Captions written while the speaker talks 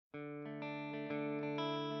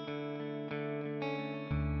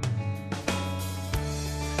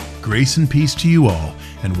Grace and peace to you all,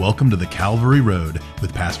 and welcome to the Calvary Road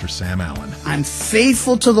with Pastor Sam Allen. I'm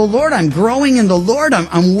faithful to the Lord. I'm growing in the Lord.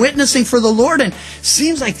 I'm witnessing for the Lord, and it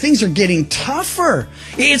seems like things are getting tougher.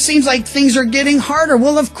 It seems like things are getting harder.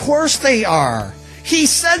 Well, of course they are. He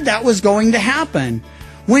said that was going to happen.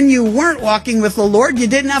 When you weren't walking with the Lord, you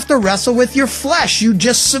didn't have to wrestle with your flesh. You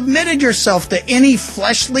just submitted yourself to any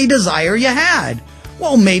fleshly desire you had.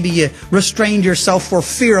 Well, maybe you restrained yourself for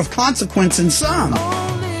fear of consequence in some.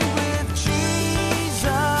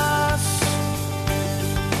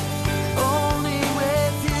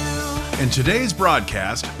 In today's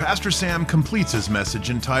broadcast, Pastor Sam completes his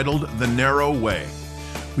message entitled The Narrow Way.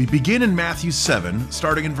 We begin in Matthew 7,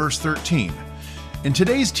 starting in verse 13. In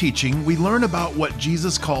today's teaching, we learn about what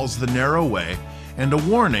Jesus calls the narrow way and a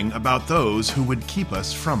warning about those who would keep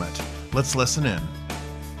us from it. Let's listen in.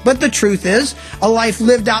 But the truth is, a life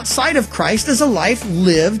lived outside of Christ is a life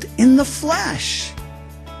lived in the flesh.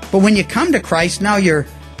 But when you come to Christ, now your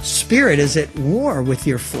spirit is at war with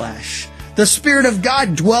your flesh. The Spirit of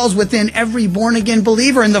God dwells within every born-again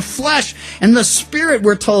believer, and the flesh and the spirit,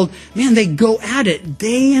 we're told, man, they go at it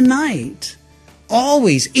day and night.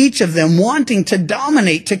 Always, each of them wanting to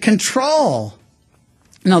dominate, to control.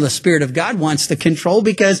 Now, the Spirit of God wants to control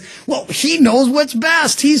because, well, He knows what's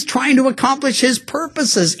best. He's trying to accomplish His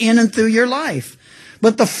purposes in and through your life.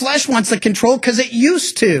 But the flesh wants to control because it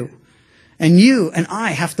used to. And you and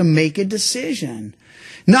I have to make a decision.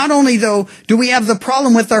 Not only, though, do we have the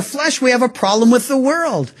problem with our flesh, we have a problem with the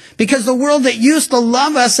world. Because the world that used to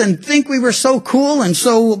love us and think we were so cool and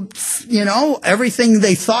so, everything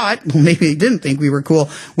they thought, well, maybe they didn't think we were cool.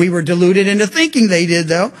 We were deluded into thinking they did,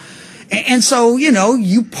 though. And so, you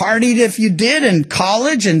partied if you did in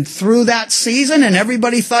college and through that season, and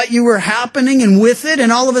everybody thought you were happening and with it,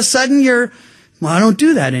 and all of a sudden I don't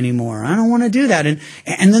do that anymore. I don't want to do that.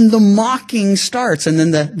 And then the mocking starts, and then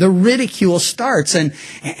the ridicule starts, and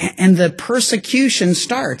the persecution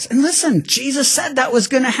starts. And listen, Jesus said that was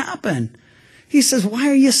going to happen. He says, why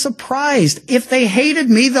are you surprised? If they hated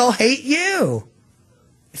me, they'll hate you.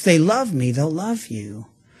 If they love me, they'll love you.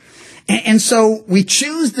 And so we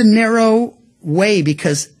choose the narrow way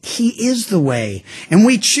because He is the way. And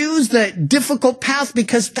we choose the difficult path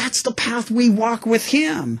because that's the path we walk with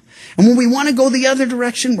Him. And when we want to go the other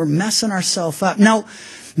direction, we're messing ourselves up. Now,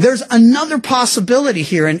 there's another possibility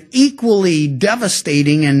here, an equally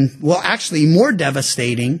devastating and, well, actually more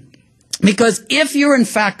devastating, because if you're in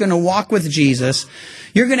fact going to walk with Jesus,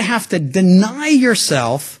 you're going to have to deny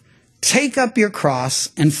yourself, take up your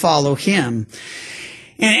cross, and follow Him.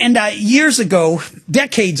 And years ago,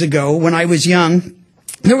 decades ago, when I was young,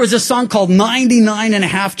 there was a song called 99 and a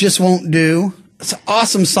half Just Won't Do. It's an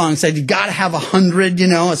awesome song. It said, you got to have 100,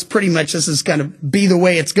 it's pretty much this is going to be the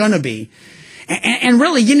way it's going to be. And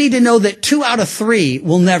really, you need to know that 2 out of 3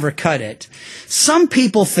 will never cut it. Some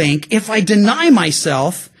people think if I deny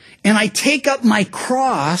myself and I take up my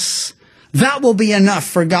cross, that will be enough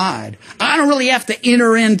for God. I don't really have to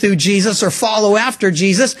enter in through Jesus or follow after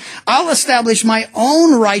Jesus. I'll establish my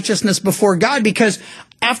own righteousness before God because,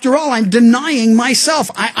 after all, I'm denying myself.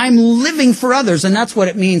 I'm living for others. And that's what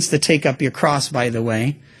it means to take up your cross, by the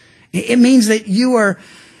way. It means that you are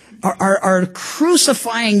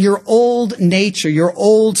crucifying your old nature, your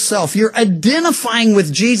old self. You're identifying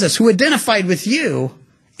with Jesus, who identified with you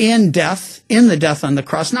in the death on the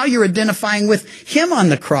cross. Now you're identifying with Him on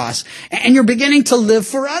the cross, and you're beginning to live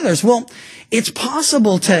for others. Well, it's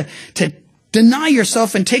possible to deny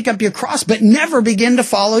yourself and take up your cross, but never begin to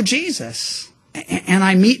follow Jesus. And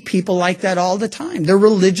I meet people like that all the time. They're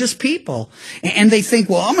religious people, and they think,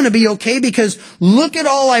 well, I'm going to be okay because look at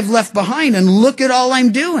all I've left behind and look at all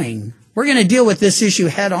I'm doing. We're going to deal with this issue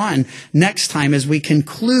head on next time as we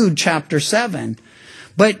conclude chapter 7.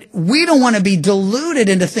 But we don't want to be deluded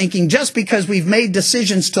into thinking just because we've made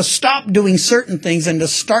decisions to stop doing certain things and to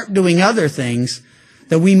start doing other things,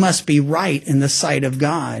 that we must be right in the sight of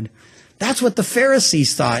God. That's what the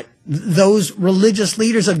Pharisees thought, those religious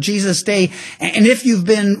leaders of Jesus' day. And if you've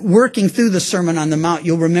been working through the Sermon on the Mount,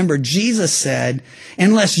 you'll remember Jesus said,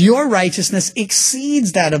 unless your righteousness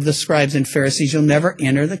exceeds that of the scribes and Pharisees, you'll never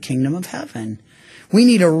enter the kingdom of heaven. We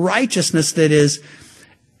need a righteousness that is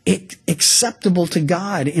acceptable to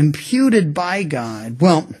God, imputed by God.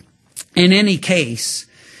 Well, in any case,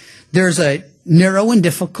 there's a narrow and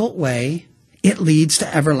difficult way. It leads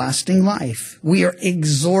to everlasting life. We are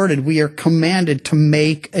exhorted, we are commanded to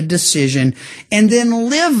make a decision and then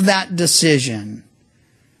live that decision.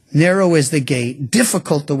 Narrow is the gate,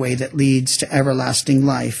 difficult the way that leads to everlasting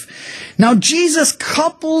life. Now, Jesus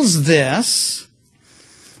couples this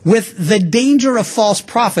with the danger of false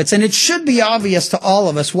prophets, and it should be obvious to all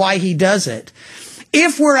of us why He does it.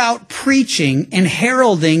 if we're out preaching and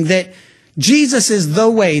heralding that Jesus is the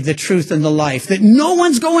way, the truth, and the life, that no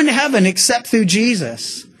one's going to heaven except through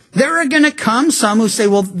Jesus, there are going to come some who say,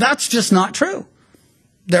 well, that's just not true.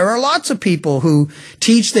 There are lots of people who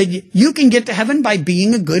teach that you can get to heaven by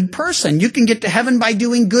being a good person. You can get to heaven by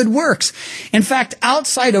doing good works. In fact,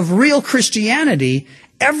 outside of real Christianity,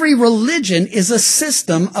 every religion is a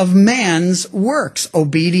system of man's works,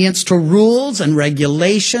 obedience to rules and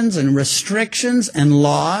regulations and restrictions and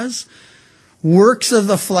laws, works of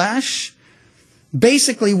the flesh.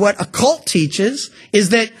 Basically, what a cult teaches is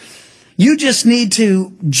that you just need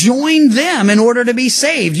to join them in order to be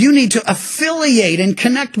saved. You need to affiliate and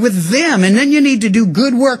connect with them, and then you need to do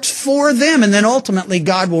good works for them, and then ultimately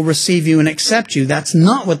God will receive you and accept you. That's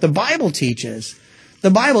not what the Bible teaches.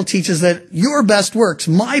 The Bible teaches that your best works,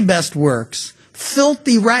 my best works,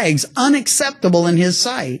 filthy rags, unacceptable in His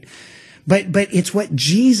sight. But it's what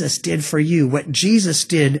Jesus did for you, what Jesus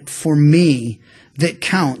did for me, that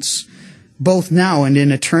counts both now and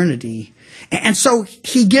in eternity. And so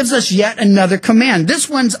He gives us yet another command. This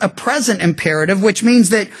one's a present imperative, which means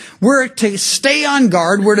that we're to stay on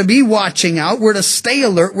guard, we're to be watching out, we're to stay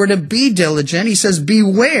alert, we're to be diligent. He says,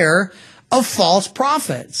 beware of false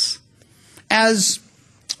prophets. As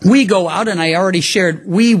we go out, and I already shared,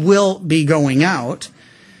 we will be going out.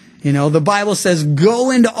 You know, the Bible says,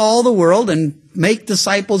 go into all the world and make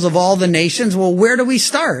disciples of all the nations. Well, where do we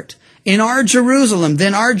start? In our Jerusalem,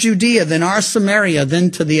 then our Judea, then our Samaria, then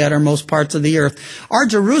to the uttermost parts of the earth. Our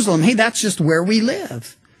Jerusalem, hey, that's just where we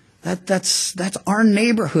live. That's our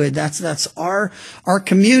neighborhood. That's our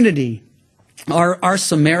community. Our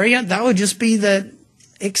Samaria, that would just be the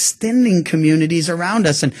extending communities around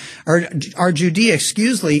us. And our Judea,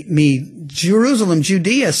 Jerusalem,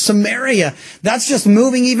 Judea, Samaria, that's just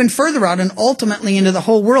moving even further out and ultimately into the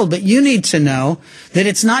whole world. But you need to know that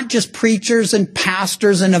it's not just preachers and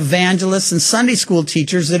pastors and evangelists and Sunday school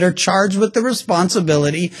teachers that are charged with the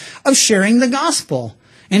responsibility of sharing the gospel.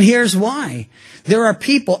 And here's why. There are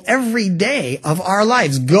people every day of our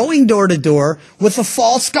lives going door to door with a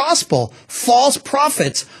false gospel, false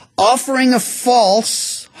prophets, offering a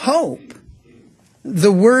false hope.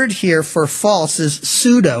 The word here for false is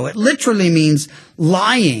pseudo. It literally means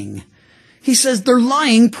lying. He says they're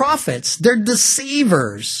lying prophets. They're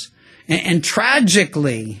deceivers. And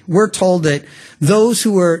tragically, we're told that those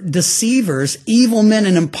who are deceivers, evil men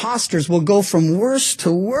and imposters, will go from worse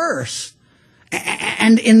to worse.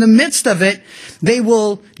 And in the midst of it, they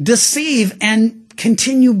will deceive and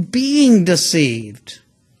continue being deceived.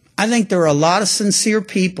 I think there are a lot of sincere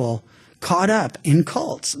people caught up in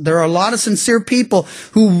cults. There are a lot of sincere people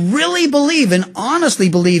who really believe and honestly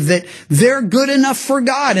believe that they're good enough for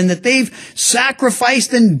God and that they've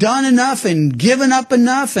sacrificed and done enough and given up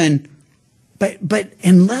enough. But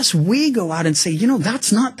unless we go out and say,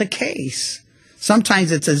 that's not the case.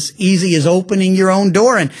 Sometimes it's as easy as opening your own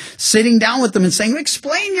door and sitting down with them and saying,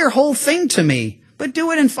 explain your whole thing to me, but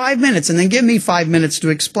do it in 5 minutes and then give me 5 minutes to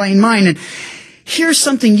explain mine. And here's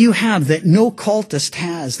something you have that no cultist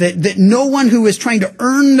has, that no one who is trying to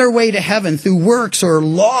earn their way to heaven through works or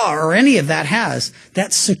law or any of that has.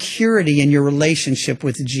 That's security in your relationship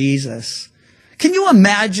with Jesus. Can you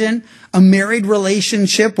imagine a married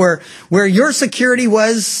relationship where your security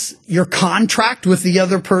was your contract with the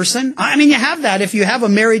other person? I mean, you have that if you have a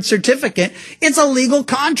marriage certificate. It's a legal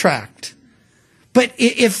contract. But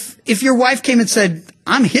if your wife came and said,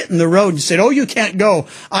 I'm hitting the road, and said, oh, you can't go,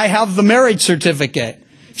 I have the marriage certificate,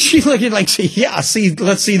 she looked at it like,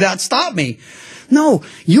 let's see that stop me. No,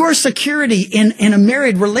 your security in a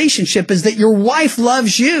married relationship is that your wife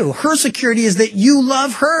loves you. Her security is that you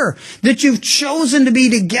love her, that you've chosen to be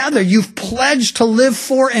together. You've pledged to live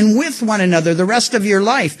for and with one another the rest of your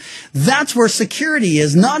life. That's where security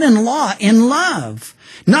is, not in law, in love,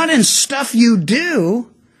 not in stuff you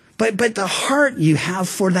do, but the heart you have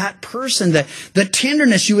for that person, the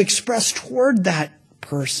tenderness you express toward that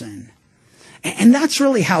person. And that's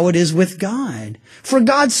really how it is with God. For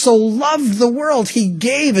God so loved the world, He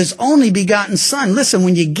gave His only begotten Son. Listen,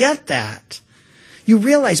 when you get that, you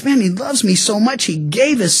realize, man, He loves me so much, He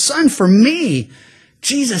gave His Son for me.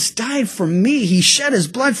 Jesus died for me. He shed His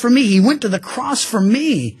blood for me. He went to the cross for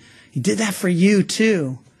me. He did that for you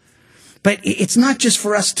too. But it's not just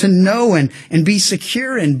for us to know and be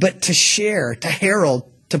secure in, but to share, to herald,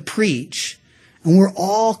 to preach. And we're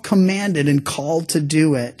all commanded and called to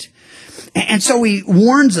do it. And so He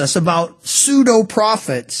warns us about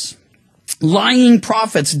pseudo-prophets, lying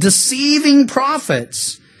prophets, deceiving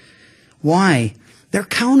prophets. Why? They're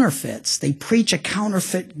counterfeits. They preach a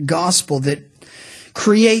counterfeit gospel that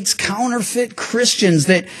creates counterfeit Christians,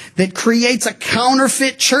 that creates a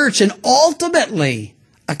counterfeit church, and ultimately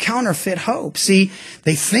a counterfeit hope. See,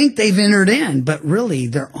 they think they've entered in, but really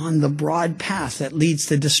they're on the broad path that leads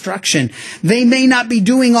to destruction. They may not be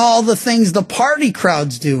doing all the things the party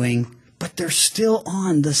crowd's doing, but they're still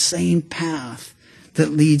on the same path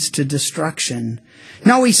that leads to destruction.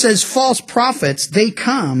 Now he says false prophets, they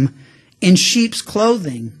come in sheep's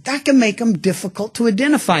clothing. That can make them difficult to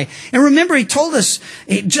identify. And remember, he told us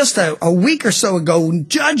just a week or so ago,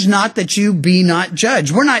 judge not that you be not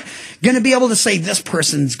judged. We're not going to be able to say this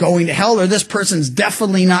person's going to hell or this person's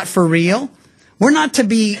definitely not for real. We're not to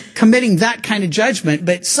be committing that kind of judgment,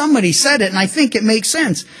 but somebody said it, and I think it makes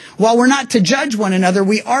sense. While we're not to judge one another,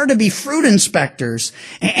 we are to be fruit inspectors.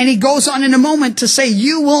 And he goes on in a moment to say,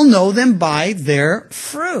 you will know them by their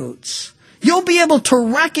fruits. You'll be able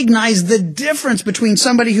to recognize the difference between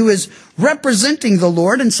somebody who is representing the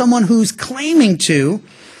Lord and someone who's claiming to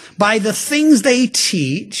by the things they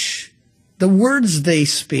teach, the words they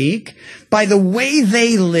speak, by the way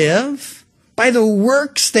they live, by the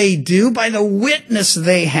works they do, by the witness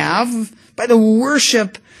they have, by the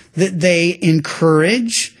worship that they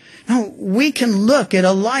encourage. Now, we can look at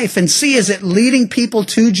a life and see, is it leading people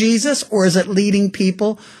to Jesus or is it leading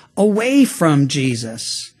people away from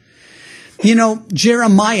Jesus? You know,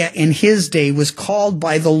 Jeremiah in his day was called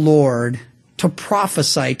by the Lord to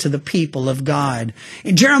prophesy to the people of God.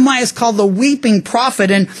 And Jeremiah is called the weeping prophet,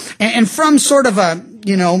 and from sort of a,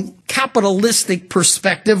 capitalistic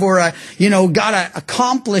perspective or a, gotta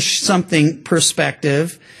accomplish something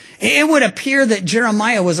perspective, it would appear that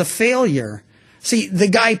Jeremiah was a failure. See, the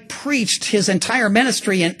guy preached his entire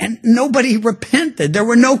ministry and nobody repented. There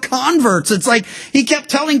were no converts. It's like he kept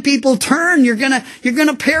telling people, turn, you're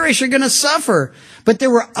gonna perish, you're gonna suffer. But there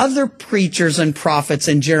were other preachers and prophets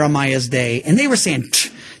in Jeremiah's day, and they were saying,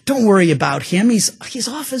 don't worry about him. He's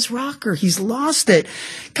off his rocker. He's lost it.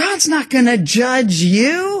 God's not gonna judge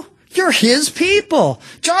you. You're his people.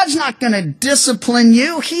 God's not gonna discipline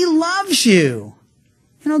you. He loves you.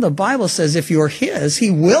 The Bible says if you're his, he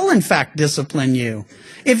will in fact discipline you.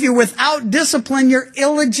 If you're without discipline, you're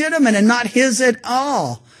illegitimate and not his at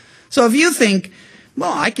all. So if you think,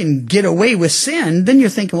 well, I can get away with sin, then you're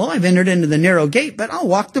thinking, well, I've entered into the narrow gate, but I'll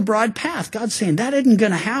walk the broad path. God's saying that isn't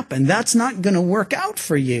going to happen. That's not going to work out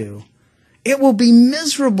for you. It will be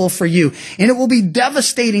miserable for you, and it will be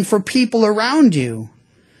devastating for people around you.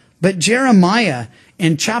 But Jeremiah,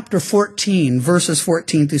 in chapter 14, verses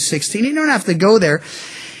 14 through 16, you don't have to go there.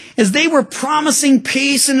 As they were promising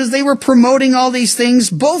peace and as they were promoting all these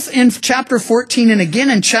things, both in chapter 14 and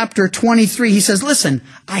again in chapter 23, he says, listen,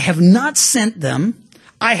 I have not sent them.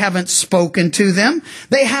 I haven't spoken to them.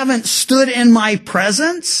 They haven't stood in my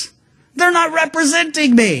presence. They're not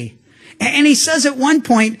representing me. And he says at one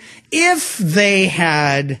point, if they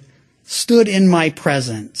had stood in my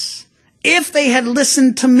presence, if they had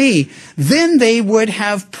listened to me, then they would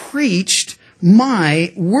have preached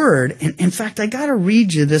my word. And in fact, I got to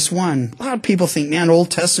read you this one. A lot of people think, man,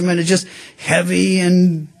 Old Testament is just heavy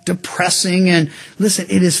and depressing. And listen,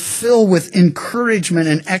 it is filled with encouragement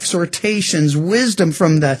and exhortations, wisdom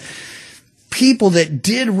from the people that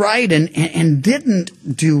did right and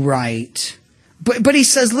didn't do right. But he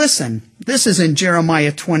says, listen, this is in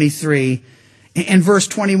Jeremiah 23. In verse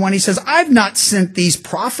 21, he says, I've not sent these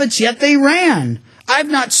prophets, yet they ran. I've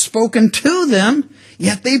not spoken to them,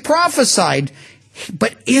 yet they prophesied.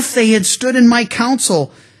 But if they had stood in my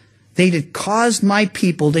counsel, they'd have caused my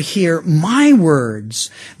people to hear my words.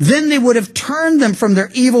 Then they would have turned them from their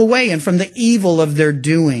evil way and from the evil of their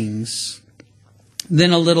doings.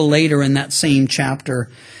 Then a little later in that same chapter,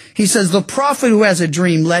 he says, the prophet who has a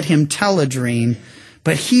dream, let him tell a dream.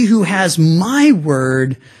 But he who has my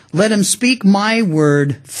word, let him speak my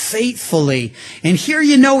word faithfully. And here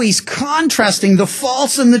he's contrasting the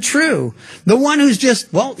false and the true. The one who's just,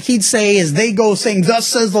 he'd say as they go saying, thus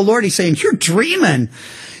says the Lord, he's saying, you're dreaming.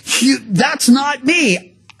 That's not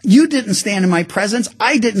me. You didn't stand in my presence.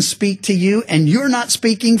 I didn't speak to you, and you're not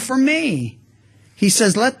speaking for me. He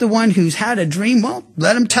says, let the one who's had a dream,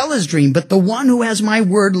 let him tell his dream. But the one who has my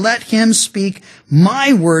word, let him speak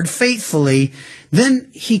my word faithfully.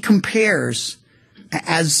 Then he compares,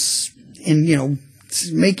 as in,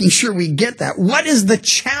 making sure we get that. What is the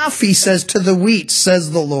chaff, he says, to the wheat,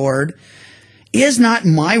 says the Lord? Is not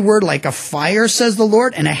my word like a fire, says the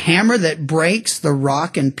Lord, and a hammer that breaks the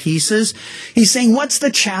rock in pieces? He's saying, what's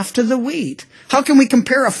the chaff to the wheat? How can we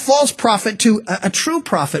compare a false prophet to a true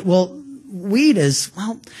prophet? Well, wheat is,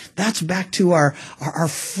 that's back to our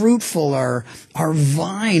fruitful, our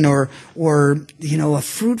vine, or a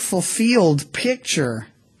fruitful field picture.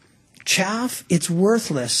 chaff, it's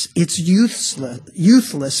worthless, it's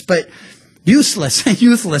useless, but useless.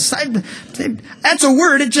 That's a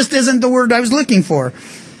word, it just isn't the word I was looking for.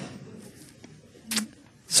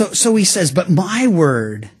 So he says, but my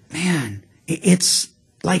word, man, it's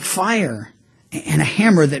like fire and a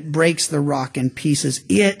hammer that breaks the rock in pieces.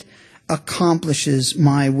 It accomplishes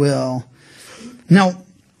my will. Now,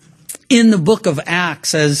 in the book of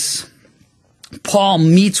Acts, as Paul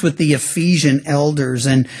meets with the Ephesian elders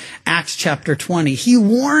in Acts chapter 20, he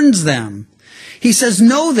warns them. He says,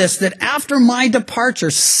 know this, that after my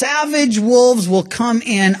departure, savage wolves will come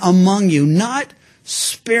in among you, not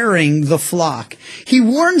sparing the flock. He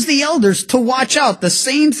warns the elders to watch out. The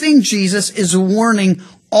same thing Jesus is warning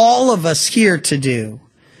all of us here to do.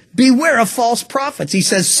 Beware of false prophets. He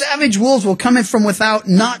says, savage wolves will come in from without,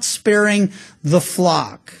 not sparing the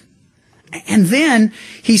flock. And then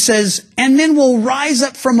he says, and men will rise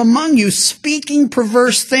up from among you, speaking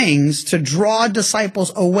perverse things to draw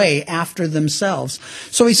disciples away after themselves.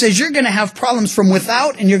 So he says, you're going to have problems from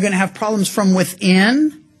without, and you're going to have problems from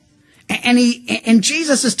within. And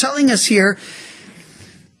Jesus is telling us here,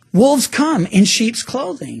 wolves come in sheep's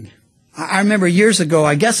clothing. I remember years ago,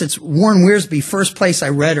 I guess it's Warren Wiersbe, first place I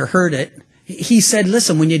read or heard it. He said,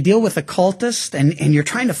 listen, when you deal with a cultist and you're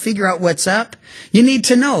trying to figure out what's up, you need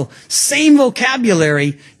to know, same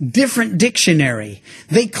vocabulary, different dictionary.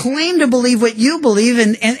 They claim to believe what you believe,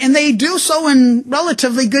 and they do so in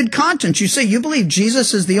relatively good conscience. You say, you believe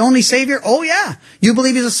Jesus is the only Savior? Oh, yeah. You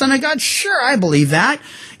believe He's the Son of God? Sure, I believe that.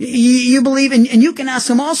 You believe, and you can ask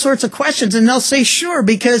them all sorts of questions, and they'll say, sure,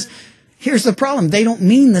 because here's the problem. They don't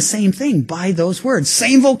mean the same thing by those words.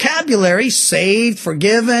 Same vocabulary, saved,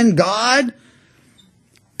 forgiven, God,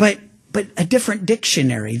 but a different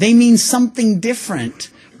dictionary. They mean something different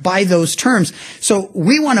by those terms. So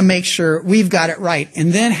we want to make sure we've got it right.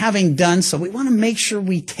 And then having done so, we want to make sure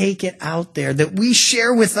we take it out there, that we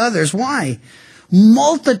share with others. Why?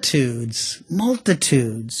 Multitudes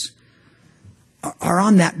are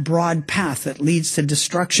on that broad path that leads to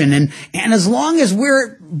destruction. And as long as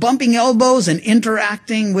we're bumping elbows and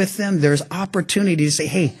interacting with them, there's opportunity to say,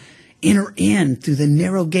 hey, enter in through the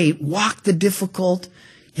narrow gate, walk the difficult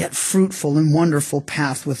yet fruitful and wonderful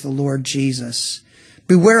path with the Lord Jesus.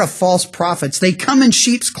 Beware of false prophets. They come in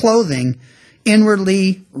sheep's clothing,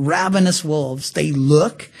 inwardly ravenous wolves. They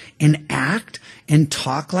look and act and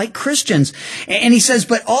talk like Christians. And he says,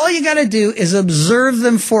 but all you got to do is observe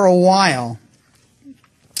them for a while.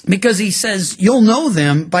 Because he says, you'll know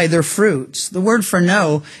them by their fruits. The word for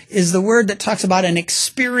know is the word that talks about an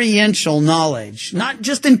experiential knowledge. Not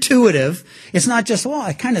just intuitive. It's not just, well,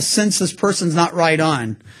 I kind of sense this person's not right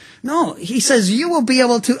on. No, he says you will be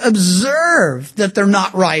able to observe that they're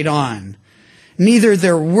not right on. Neither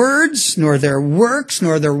their words, nor their works,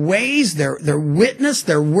 nor their ways, their witness,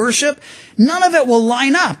 their worship, none of it will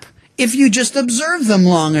line up if you just observe them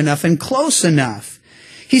long enough and close enough.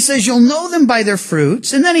 He says, you'll know them by their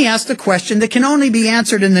fruits. And then he asks a question that can only be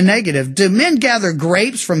answered in the negative. Do men gather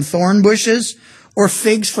grapes from thorn bushes or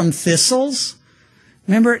figs from thistles?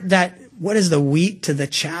 Remember that, what is the wheat to the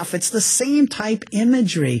chaff? It's the same type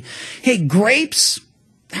imagery. Hey, grapes,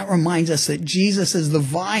 that reminds us that Jesus is the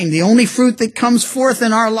vine. The only fruit that comes forth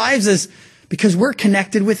in our lives is because we're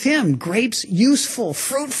connected with Him. Grapes, useful,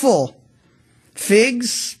 fruitful.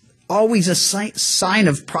 Figs, always a sign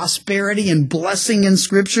of prosperity and blessing in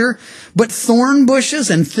Scripture. But thorn bushes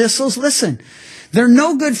and thistles, listen, they're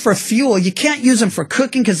no good for fuel. You can't use them for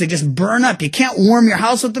cooking because they just burn up. You can't warm your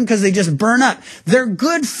house with them because they just burn up. They're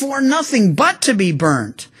good for nothing but to be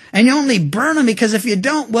burnt. And you only burn them because if you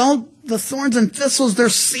don't, well, the thorns and thistles, they're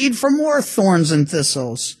seed for more thorns and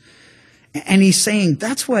thistles. And he's saying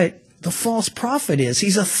that's what the false prophet is.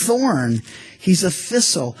 He's a thorn. He's a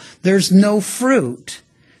thistle. There's no fruit.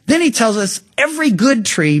 Then he tells us every good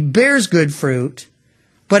tree bears good fruit,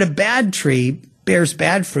 but a bad tree bears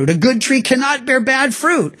bad fruit. A good tree cannot bear bad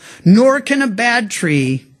fruit, nor can a bad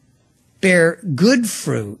tree bear good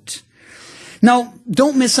fruit. Now,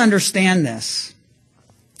 don't misunderstand this.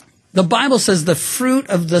 The Bible says the fruit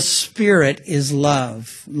of the Spirit is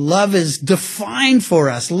love. Love is defined for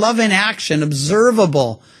us. Love in action,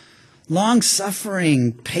 observable,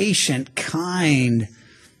 long-suffering, patient, kind,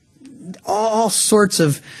 all sorts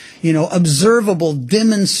of, observable,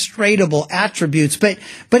 demonstratable attributes.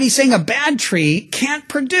 But he's saying a bad tree can't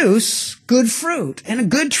produce good fruit, and a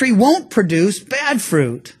good tree won't produce bad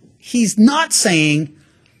fruit. He's not saying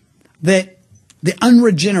that the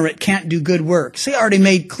unregenerate can't do good works. He already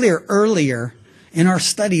made clear earlier in our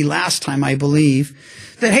study last time, I believe,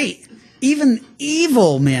 that, hey, even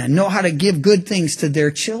evil men know how to give good things to their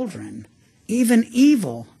children. Even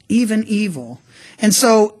evil even evil. And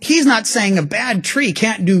so he's not saying a bad tree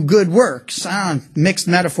can't do good works. Mixed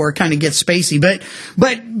metaphor, kind of gets spacey. But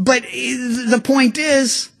the point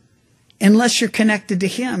is, unless you're connected to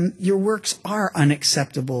him, your works are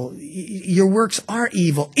unacceptable. Your works are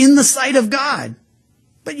evil in the sight of God.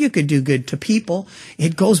 But you could do good to people.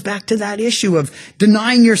 It goes back to that issue of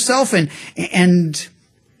denying yourself and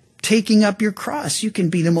taking up your cross. You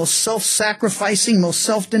can be the most self-sacrificing, most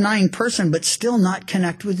self-denying person, but still not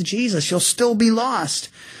connect with Jesus. You'll still be lost.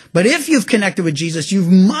 But if you've connected with Jesus, you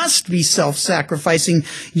must be self-sacrificing.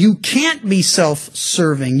 You can't be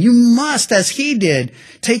self-serving. You must, as he did,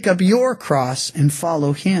 take up your cross and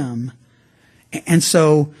follow him. And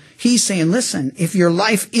so he's saying, listen, if your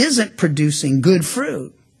life isn't producing good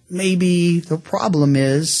fruit, maybe the problem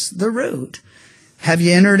is the root. Have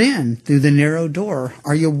you entered in through the narrow door?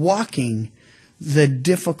 Are you walking the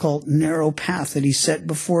difficult, narrow path that he set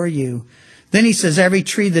before you? Then he says, every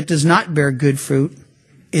tree that does not bear good fruit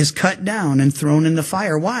is cut down and thrown in the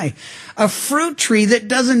fire. Why? A fruit tree that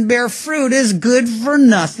doesn't bear fruit is good for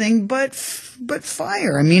nothing but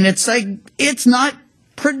fire. I mean, it's like, it's not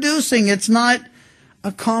producing, it's not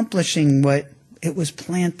accomplishing what it was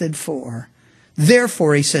planted for.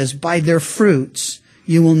 Therefore, he says, by their fruits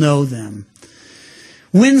you will know them.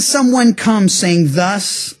 When someone comes saying,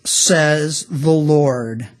 thus says the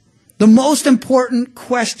Lord, the most important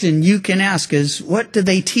question you can ask is, what do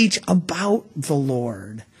they teach about the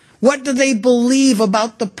Lord? What do they believe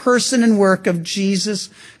about the person and work of Jesus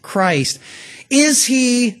Christ? Is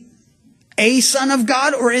he a Son of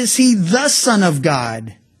God, or is he the Son of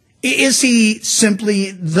God? Is he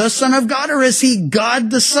simply the Son of God, or is he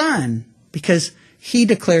God the Son? Because he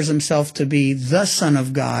declares himself to be the Son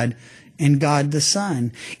of God and God the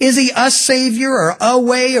Son. Is he a Savior, or a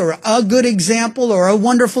way, or a good example, or a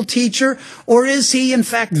wonderful teacher? Or is he, in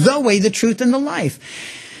fact, the way, the truth, and the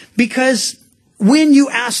life? Because when you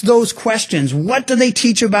ask those questions, what do they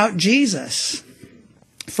teach about Jesus?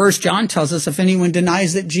 1 John tells us, if anyone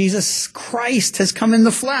denies that Jesus Christ has come in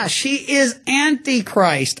the flesh, he is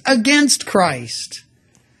antichrist, against Christ.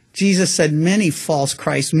 Jesus said many false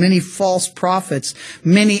Christs, many false prophets,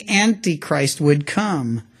 many antichrist would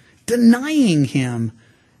come, denying him,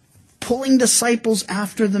 pulling disciples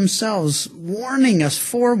after themselves, warning us,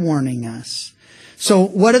 forewarning us. So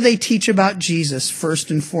what do they teach about Jesus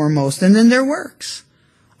first and foremost? And then their works.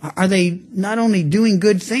 Are they not only doing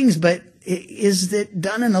good things, but is it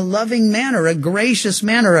done in a loving manner, a gracious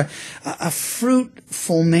manner, a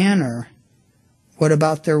fruitful manner? What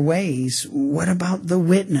about their ways? What about the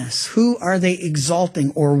witness? Who are they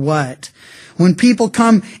exalting, or what? When people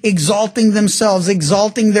come exalting themselves,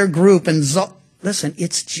 exalting their group, and listen,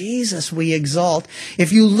 it's Jesus we exalt.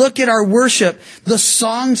 If you look at our worship, the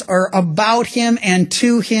songs are about him and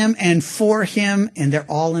to him and for him, and they're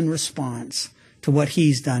all in response to what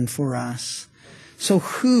he's done for us. So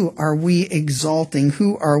who are we exalting?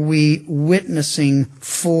 Who are we witnessing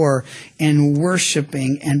for and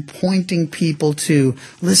worshiping and pointing people to?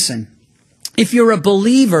 Listen, if you're a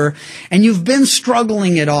believer and you've been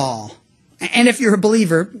struggling at all, and if you're a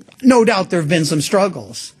believer, no doubt there have been some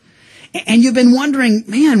struggles, and you've been wondering,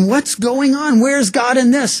 man, what's going on? Where's God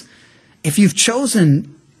in this? If you've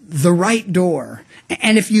chosen the right door,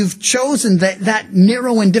 and if you've chosen that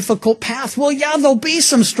narrow and difficult path, well, yeah, there'll be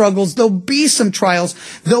some struggles, there'll be some trials,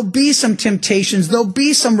 there'll be some temptations, there'll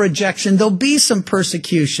be some rejection, there'll be some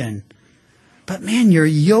persecution. But man, you're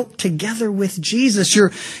yoked together with Jesus.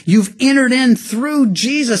 You've entered in through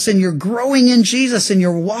Jesus, and you're growing in Jesus, and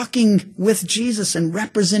you're walking with Jesus and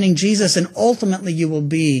representing Jesus, and ultimately you will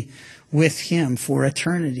be with him for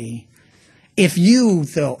eternity. If you,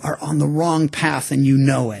 though, are on the wrong path and you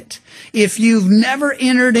know it, if you've never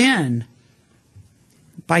entered in,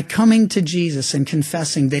 by coming to Jesus and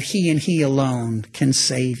confessing that he and he alone can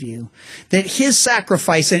save you, that his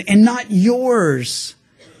sacrifice and not yours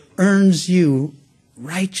earns you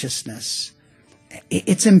righteousness.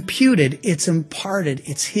 It's imputed, it's imparted,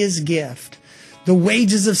 it's his gift. The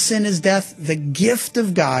wages of sin is death, the gift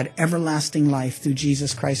of God, everlasting life through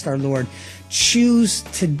Jesus Christ our Lord. Choose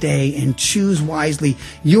today and choose wisely.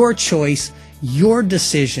 Your choice, your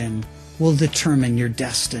decision will determine your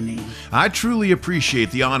destiny. I truly appreciate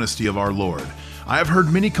the honesty of our Lord. I have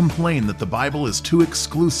heard many complain that the Bible is too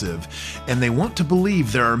exclusive, and they want to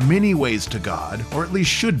believe there are many ways to God, or at least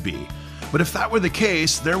should be. But if that were the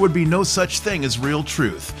case, there would be no such thing as real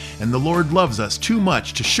truth, and the Lord loves us too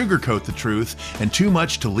much to sugarcoat the truth, and too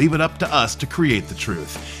much to leave it up to us to create the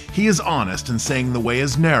truth. He is honest in saying the way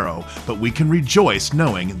is narrow, but we can rejoice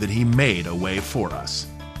knowing that he made a way for us.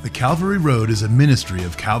 The Calvary Road is a ministry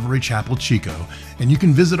of Calvary Chapel Chico, and you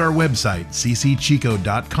can visit our website,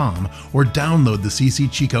 ccchico.com, or download the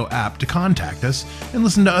CC Chico app to contact us and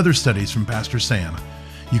listen to other studies from Pastor Sam.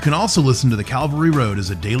 You can also listen to The Calvary Road as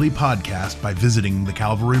a daily podcast by visiting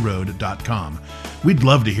thecalvaryroad.com. We'd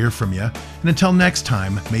love to hear from you, and until next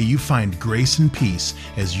time, may you find grace and peace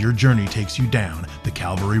as your journey takes you down the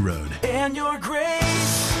Calvary Road. And your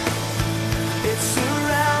grace